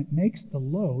 and it makes the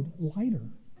load lighter.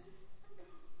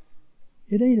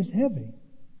 It ain't as heavy.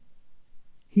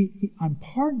 I'm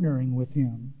partnering with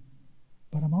Him,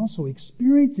 but I'm also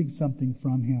experiencing something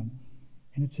from Him.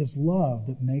 And it's His love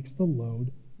that makes the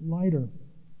load lighter.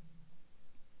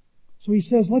 So He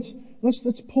says,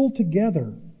 let's pull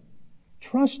together.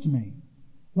 Trust me.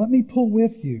 Let me pull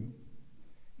with you.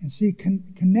 And see,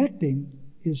 connecting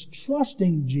is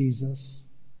trusting Jesus.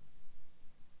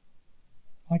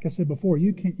 Like I said before,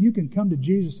 you can come to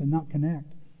Jesus and not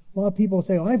connect. A lot of people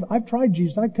say, I've tried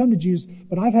Jesus, I've come to Jesus,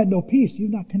 but I've had no peace.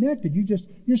 You've not connected.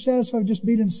 You're satisfied with just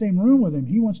being in the same room with Him.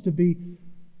 He wants to be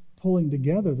pulling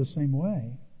together the same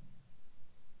way.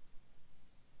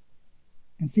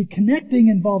 And see, connecting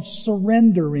involves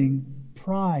surrendering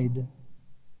pride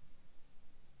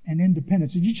and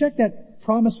independence. Did you check that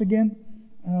promise again?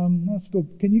 Let's go.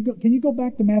 Can you go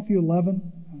back to Matthew 11?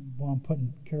 Well, I'm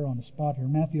putting Kara on the spot here.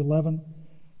 Matthew 11.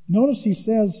 Notice He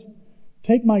says,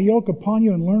 take my yoke upon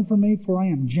you and learn from me, for I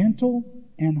am gentle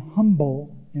and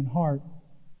humble in heart.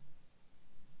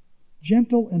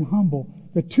 Gentle and humble.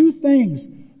 The two things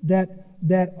that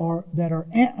are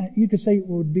you could say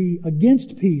would be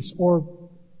against peace or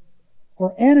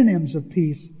antonyms of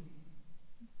peace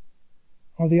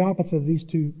are the opposite of these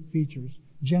two features.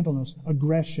 Gentleness,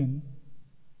 aggression,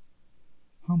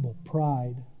 humble,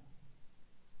 pride.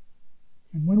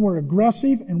 And when we're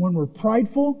aggressive and when we're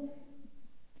prideful,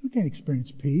 we can't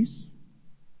experience peace.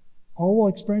 All we'll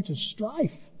experience is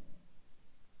strife.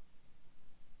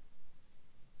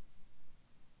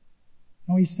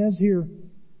 Now He says here,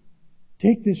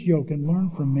 take this yoke and learn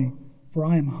from me, for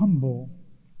I am humble.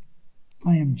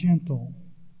 I am gentle.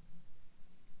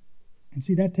 And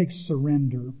see, that takes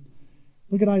surrender.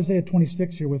 Look at Isaiah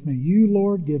 26 here with me. You,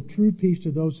 Lord, give true peace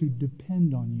to those who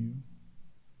depend on you,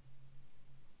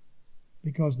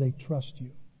 because they trust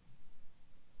you.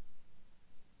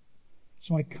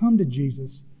 So I come to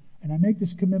Jesus and I make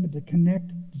this commitment to connect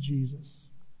to Jesus.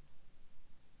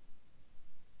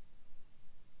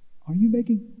 Are you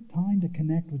making time to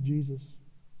connect with Jesus?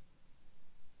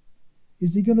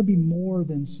 Is He going to be more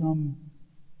than some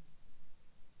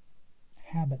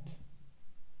habit?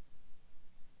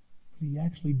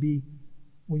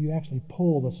 Will you actually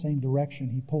pull the same direction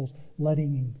He pulls,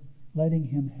 letting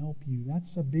Him help you?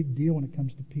 That's a big deal when it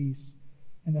comes to peace.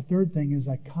 And the third thing is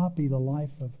I copy the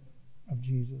life of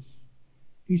Jesus.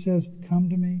 He says, come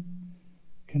to me,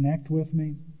 connect with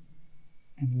me,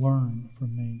 and learn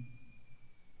from me.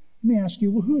 Let me ask you,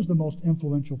 well, who is the most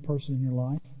influential person in your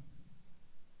life?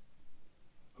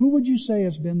 Who would you say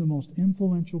has been the most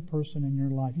influential person in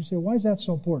your life? You say, why is that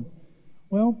so important?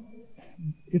 Well,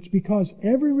 it's because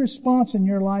every response in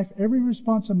your life, every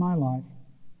response in my life,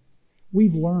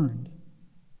 we've learned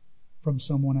from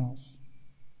someone else.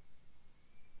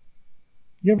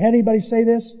 You ever had anybody say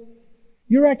this?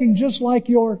 You're acting just like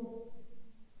your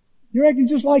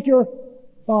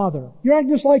father. You're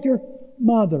acting just like your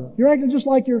mother. You're acting just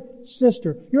like your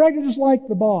sister. You're acting just like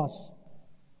the boss.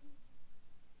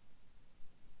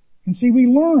 And see, we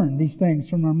learn these things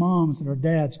from our moms and our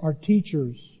dads, our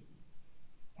teachers,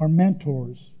 our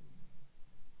mentors.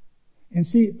 And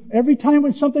see, every time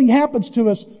when something happens to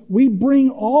us, we bring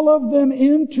all of them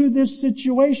into this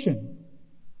situation.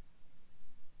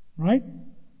 Right?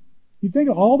 You think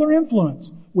of all their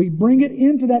influence. We bring it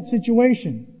into that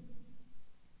situation.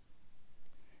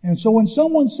 And so when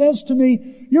someone says to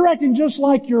me, you're acting just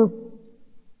like your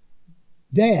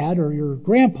dad or your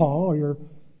grandpa or your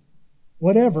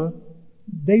whatever,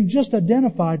 they've just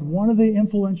identified one of the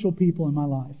influential people in my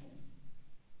life.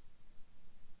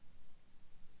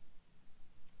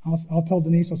 I'll tell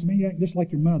Denise, I'll say, man, you act just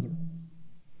like your mother.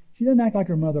 She doesn't act like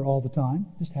her mother all the time,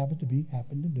 just happened to do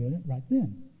it right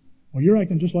then. Well, you're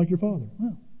acting just like your father.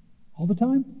 Well, all the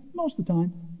time? Most of the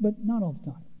time, but not all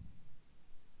the time.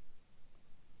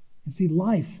 And see,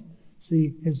 life,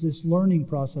 is this learning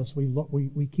process.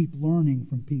 We keep learning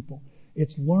from people.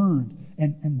 It's learned.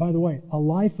 And by the way, a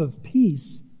life of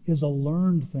peace is a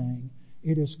learned thing.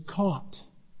 It is caught.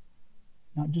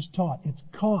 Not just taught, it's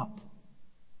caught.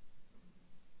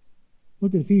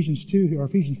 Look at Ephesians 2 here, or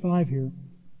Ephesians 5 here.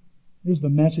 This is the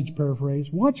Message paraphrase.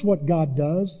 Watch what God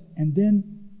does, and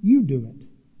then you do it.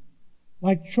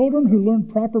 Like children who learn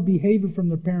proper behavior from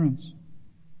their parents.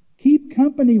 Keep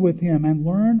company with Him and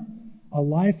learn a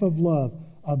life of love.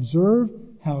 Observe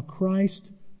how Christ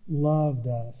loved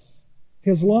us.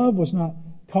 His love was not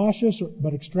cautious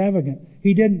but extravagant.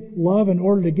 He didn't love in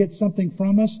order to get something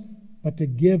from us, but to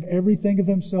give everything of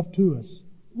Himself to us.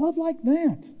 Love like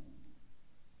that.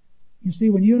 You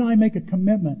see, when you and I make a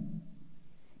commitment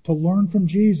to learn from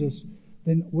Jesus,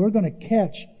 then we're going to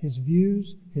catch His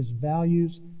views, His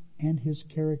values, and His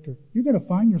character. You're going to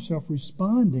find yourself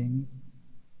responding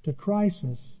to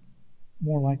crisis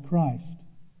more like Christ.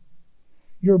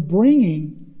 You're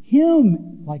bringing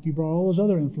Him, like you brought all those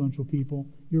other influential people,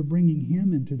 you're bringing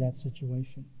Him into that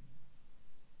situation.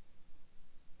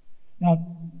 Now,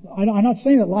 I'm not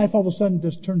saying that life all of a sudden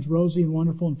just turns rosy and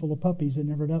wonderful and full of puppies. It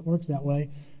never works that way.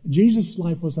 Jesus'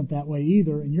 life wasn't that way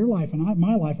either, and your life and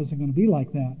my life isn't going to be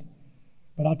like that.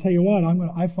 But I'll tell you what,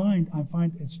 I find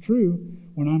it's true.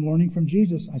 When I'm learning from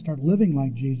Jesus, I start living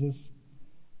like Jesus,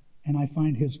 and I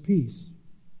find His peace.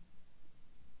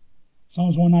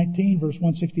 Psalms 119, verse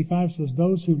 165 says,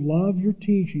 "Those who love your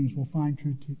teachings will find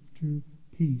true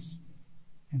peace."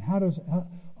 And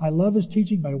I love His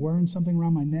teaching by wearing something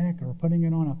around my neck or putting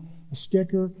it on a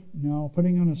sticker? No.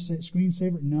 Putting on a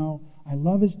screensaver? No. I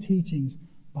love His teachings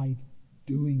by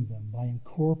doing them, by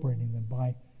incorporating them,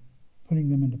 by putting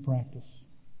them into practice.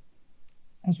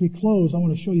 As we close, I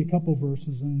want to show you a couple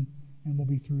verses and we'll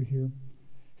be through here.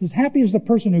 It says, "Happy is the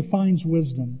person who finds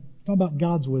wisdom." Talk about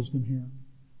God's wisdom here.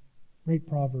 Great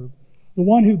proverb. "The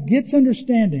one who gets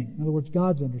understanding." In other words,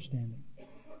 God's understanding.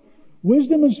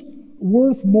 "Wisdom is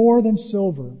worth more than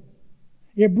silver.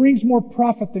 It brings more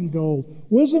profit than gold.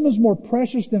 Wisdom is more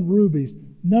precious than rubies.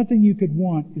 Nothing you could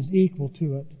want is equal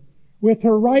to it. With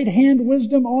her right hand,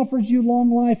 wisdom offers you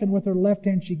long life, and with her left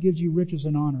hand, she gives you riches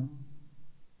and honor."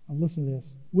 Now listen to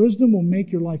this. Wisdom will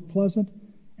make your life pleasant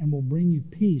and will bring you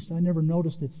peace. I never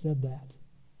noticed it said that.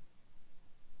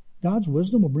 God's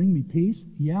wisdom will bring me peace?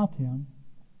 Yeah, Tim.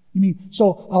 You mean,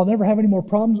 so I'll never have any more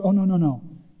problems? Oh, no.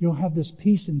 You'll have this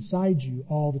peace inside you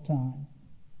all the time.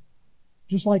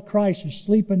 Just like Christ is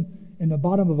sleeping in the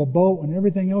bottom of a boat when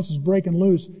everything else is breaking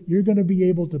loose, you're going to be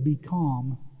able to be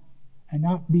calm and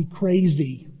not be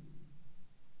crazy.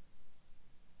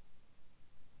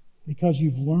 Because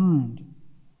you've learned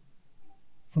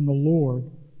from the Lord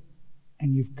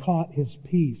and you've caught His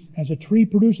peace. As a tree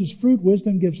produces fruit,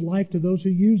 wisdom gives life to those who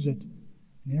use it.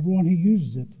 And everyone who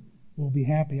uses it will be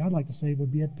happy. I'd like to say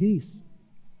would be at peace.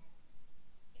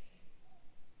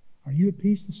 Are you at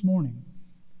peace this morning?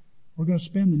 We're going to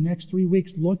spend the next 3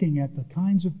 weeks looking at the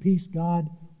kinds of peace God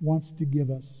wants to give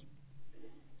us.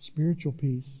 Spiritual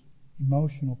peace,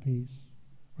 emotional peace,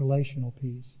 relational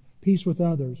peace, peace with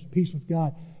others, peace with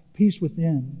God, peace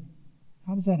within.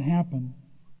 How does that happen?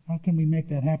 How can we make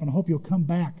that happen? I hope you'll come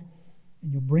back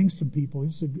and you'll bring some people.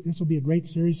 This will be a great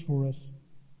series for us.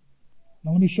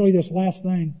 Now let me show you this last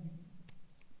thing.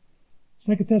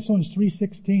 2 Thessalonians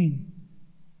 3:16.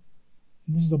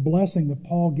 This is a blessing that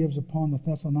Paul gives upon the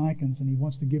Thessalonians, and he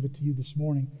wants to give it to you this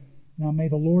morning. "Now may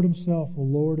the Lord Himself, the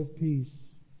Lord of peace,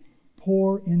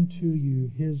 pour into you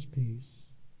His peace."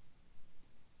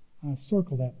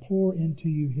 Circle that. Pour into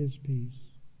you His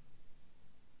peace.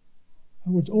 In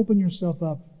other words, open yourself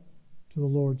up to the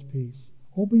Lord's peace.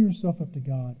 Open yourself up to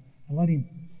God and let Him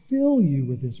fill you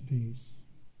with His peace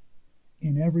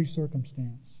in every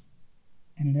circumstance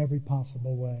and in every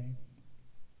possible way.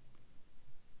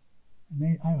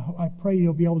 And I pray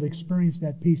you'll be able to experience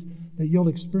that peace, that you'll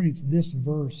experience this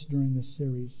verse during this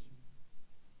series.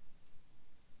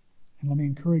 And let me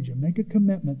encourage you, make a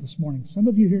commitment this morning. Some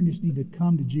of you here just need to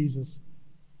come to Jesus.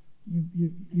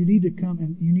 You need to come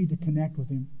and you need to connect with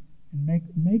Him and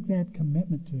make that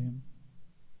commitment to Him.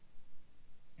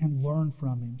 and learn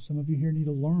from Him. Some of you here need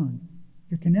to learn.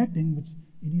 You're connecting, but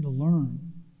you need to learn.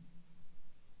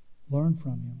 Learn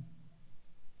from Him.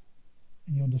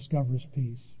 And you'll discover His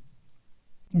peace.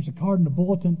 There's a card in the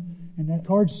bulletin, and that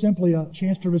card's simply a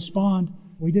chance to respond.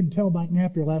 We didn't tell Mike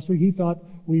Napier last week. He thought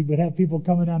we would have people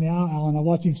coming down the aisle, and I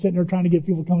watched him sitting there trying to get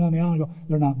people coming down the aisle and go,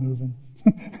 they're not moving.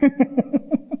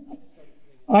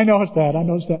 I noticed that.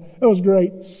 It was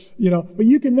great. But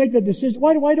you can make that decision.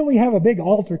 Why don't we have a big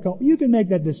altar call? You can make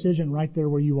that decision right there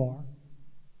where you are.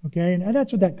 Okay? And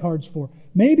that's what that card's for.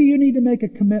 Maybe you need to make a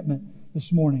commitment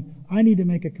this morning. I need to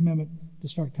make a commitment to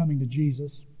start coming to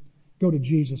Jesus. Go to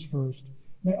Jesus first.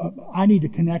 I need to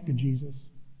connect to Jesus.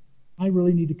 I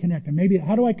really need to connect. And maybe,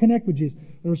 how do I connect with Jesus?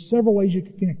 There are several ways you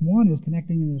can connect. One is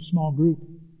connecting in a small group.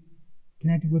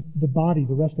 Connecting with the body,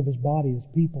 the rest of His body, His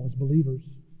people, His believers,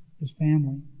 His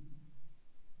family.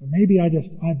 Or maybe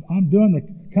I'm doing the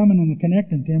coming and the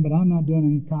connecting to Him, but I'm not doing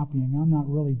any copying. I'm not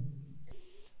really,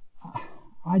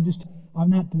 I'm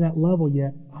not to that level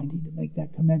yet. I need to make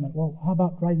that commitment. Well, how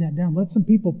about writing that down? Let some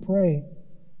people pray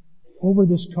over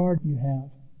this card you have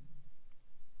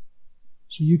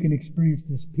so you can experience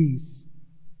this peace,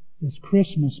 this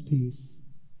Christmas peace.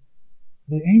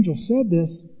 The angel said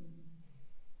this,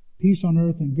 peace on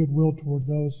earth and goodwill toward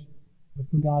those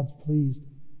with whom God's pleased.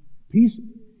 Peace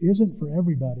isn't for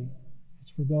everybody.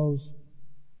 It's for those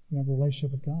who have a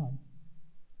relationship with God.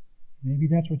 Maybe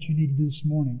that's what you need to do this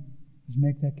morning, is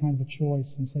make that kind of a choice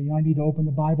and say, I need to open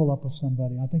the Bible up with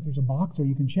somebody. I think there's a box there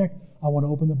you can check. I want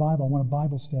to open the Bible. I want a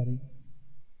Bible study.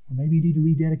 Or maybe you need to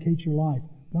rededicate your life.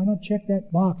 Why not check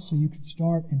that box so you can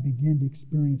start and begin to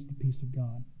experience the peace of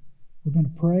God? We're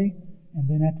going to pray, and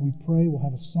then after we pray, we'll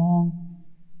have a song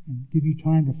and give you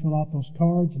time to fill out those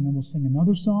cards, and then we'll sing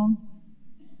another song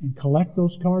and collect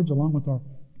those cards along with our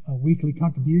weekly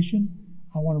contribution.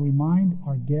 I want to remind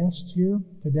our guests here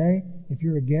today, if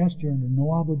you're a guest, you're under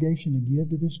no obligation to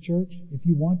give to this church. If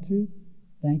you want to,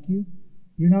 thank you.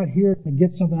 You're not here to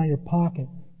get something out of your pocket.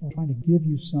 We're trying to give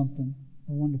you something.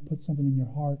 We're wanting to put something in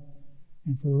your heart.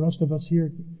 And for the rest of us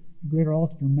here at Greater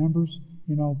Altar, your members,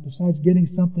 besides getting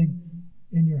something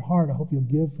in your heart, I hope you'll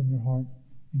give from your heart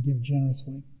and give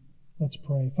generously. Let's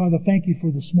pray. Father, thank you for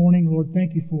this morning. Lord,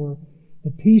 thank you for the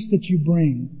peace that you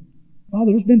bring. Father,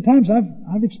 there's been times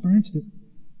I've experienced it.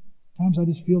 Times I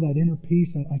just feel that inner peace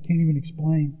I can't even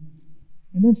explain.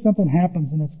 And then something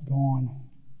happens and it's gone.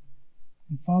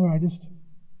 And Father, I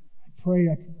pray,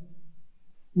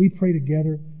 we pray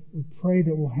together. We pray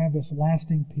that we'll have this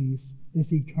lasting peace,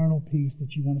 this eternal peace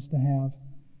that you want us to have.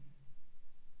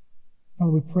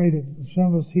 Father, we pray that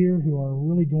some of us here who are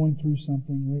really going through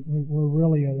something, we're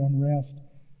really at unrest,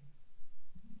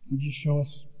 would you show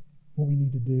us what we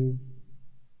need to do,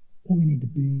 what we need to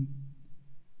be.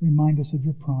 Remind us of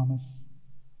your promise.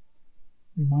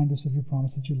 Remind us of your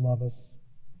promise that you love us.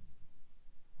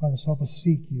 Father, help us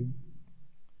seek you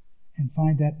and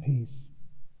find that peace,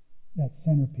 that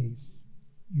centerpiece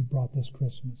you brought this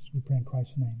Christmas. We pray in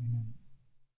Christ's name. Amen.